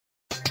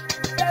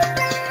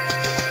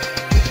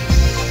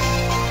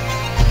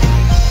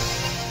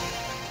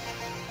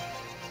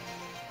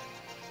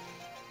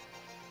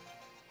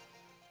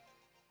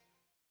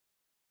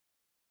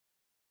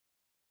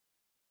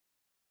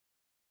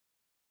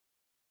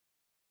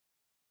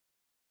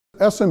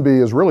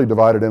SMB is really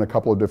divided in a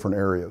couple of different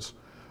areas.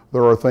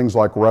 There are things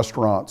like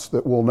restaurants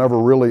that will never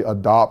really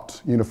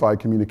adopt unified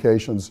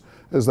communications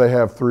as they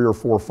have 3 or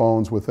 4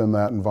 phones within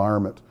that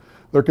environment.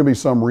 There can be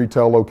some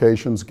retail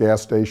locations,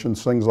 gas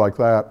stations, things like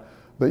that,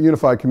 that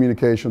unified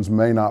communications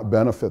may not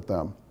benefit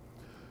them.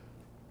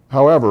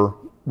 However,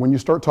 when you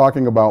start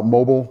talking about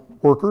mobile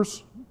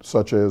workers,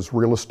 such as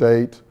real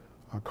estate,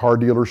 car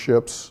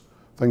dealerships,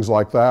 things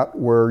like that,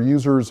 where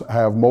users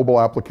have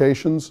mobile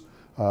applications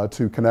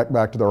to connect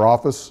back to their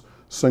office,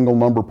 single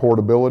number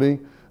portability,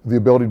 the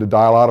ability to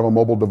dial out of a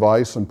mobile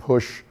device and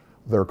push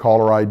their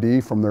caller ID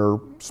from their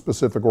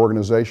specific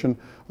organization.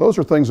 Those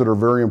are things that are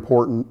very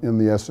important in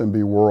the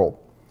SMB world.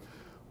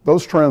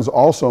 Those trends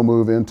also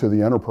move into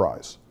the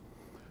enterprise.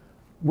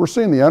 We're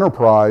seeing the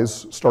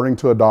enterprise starting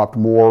to adopt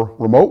more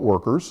remote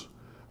workers.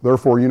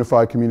 Therefore,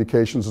 unified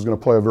communications is going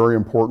to play a very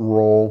important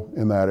role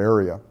in that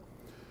area.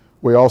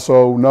 We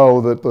also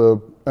know that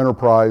the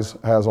enterprise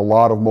has a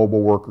lot of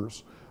mobile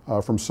workers,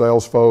 from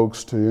sales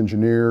folks to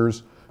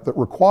engineers, that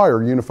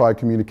require unified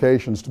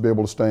communications to be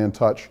able to stay in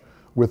touch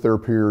with their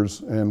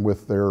peers and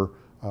with their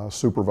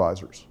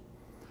supervisors.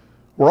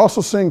 We're also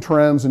seeing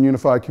trends in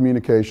unified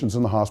communications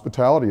in the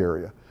hospitality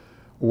area,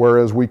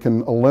 whereas we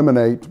can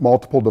eliminate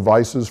multiple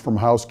devices from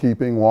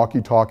housekeeping,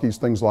 walkie-talkies,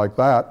 things like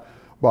that,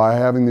 by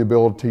having the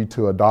ability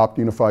to adopt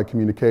unified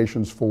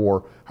communications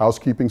for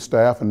housekeeping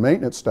staff and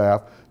maintenance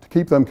staff to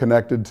keep them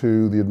connected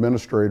to the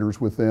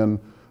administrators within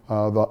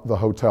the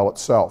hotel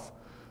itself.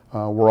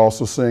 We're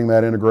also seeing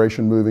that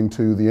integration moving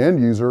to the end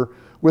user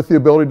with the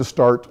ability to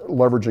start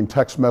leveraging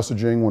text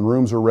messaging when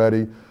rooms are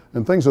ready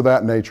and things of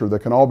that nature that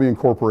can all be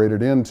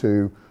incorporated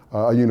into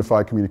a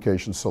unified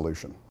communications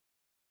solution.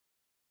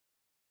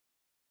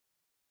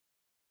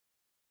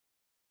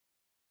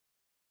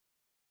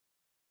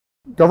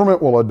 Government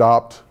will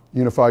adopt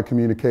unified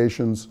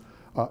communications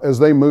as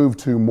they move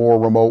to more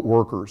remote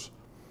workers.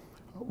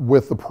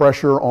 With the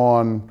pressure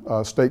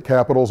on state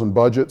capitals and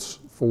budgets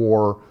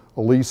for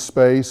lease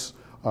space,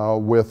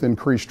 with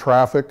increased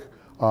traffic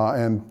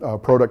and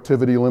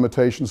productivity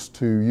limitations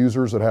to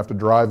users that have to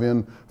drive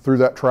in through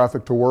that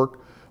traffic to work,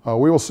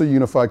 we will see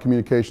unified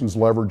communications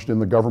leveraged in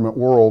the government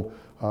world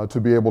to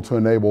be able to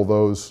enable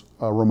those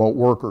remote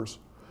workers.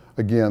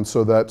 Again,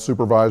 so that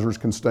supervisors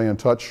can stay in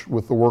touch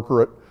with the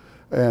worker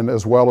and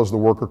as well as the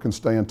worker can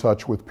stay in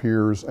touch with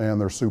peers and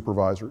their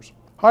supervisors.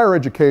 Higher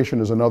education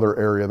is another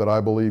area that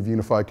I believe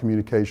unified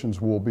communications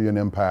will be an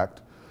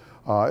impact.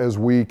 As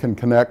we can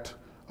connect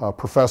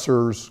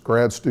professors,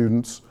 grad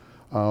students,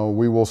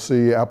 we will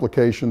see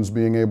applications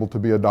being able to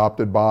be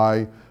adopted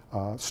by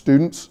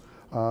students.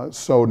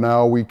 So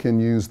now we can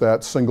use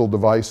that single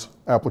device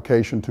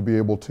application to be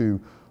able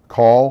to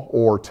call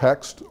or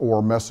text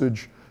or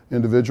message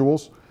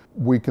individuals.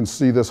 We can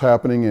see this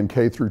happening in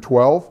K through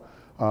 12,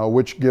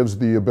 which gives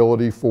the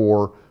ability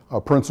for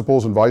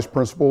principals and vice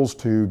principals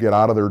to get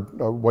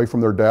away from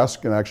their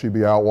desk and actually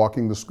be out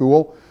walking the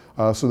school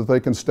so that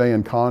they can stay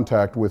in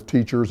contact with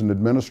teachers and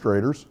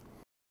administrators.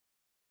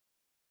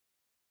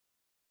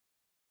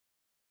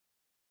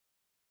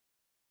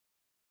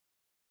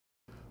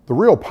 The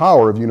real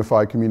power of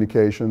unified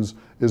communications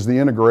is the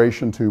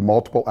integration to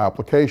multiple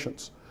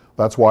applications.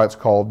 That's why it's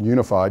called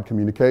unified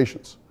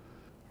communications.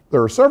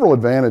 There are several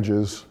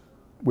advantages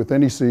with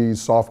NEC's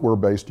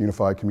software-based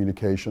unified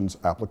communications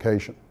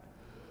application.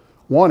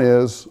 One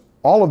is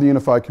all of the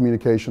unified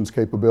communications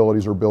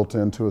capabilities are built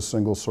into a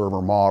single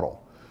server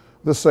model.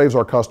 This saves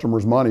our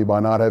customers money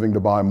by not having to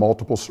buy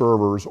multiple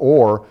servers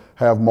or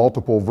have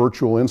multiple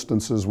virtual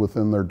instances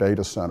within their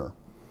data center.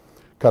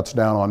 Cuts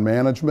down on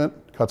management,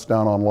 cuts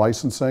down on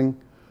licensing,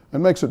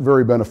 and makes it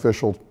very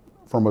beneficial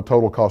from a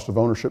total cost of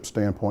ownership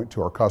standpoint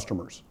to our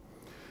customers.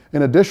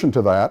 In addition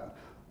to that,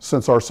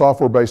 since our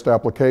software-based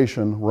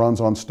application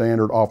runs on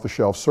standard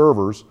off-the-shelf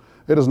servers,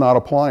 it is not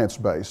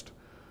appliance-based.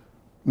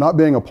 Not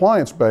being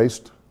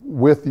appliance-based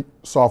with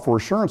software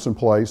assurance in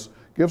place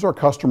gives our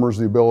customers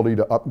the ability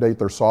to update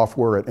their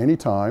software at any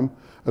time,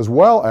 as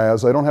well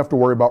as they don't have to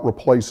worry about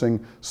replacing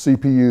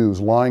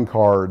CPUs, line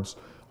cards,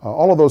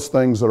 all of those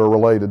things that are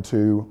related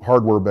to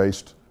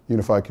hardware-based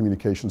unified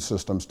communication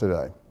systems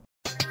today.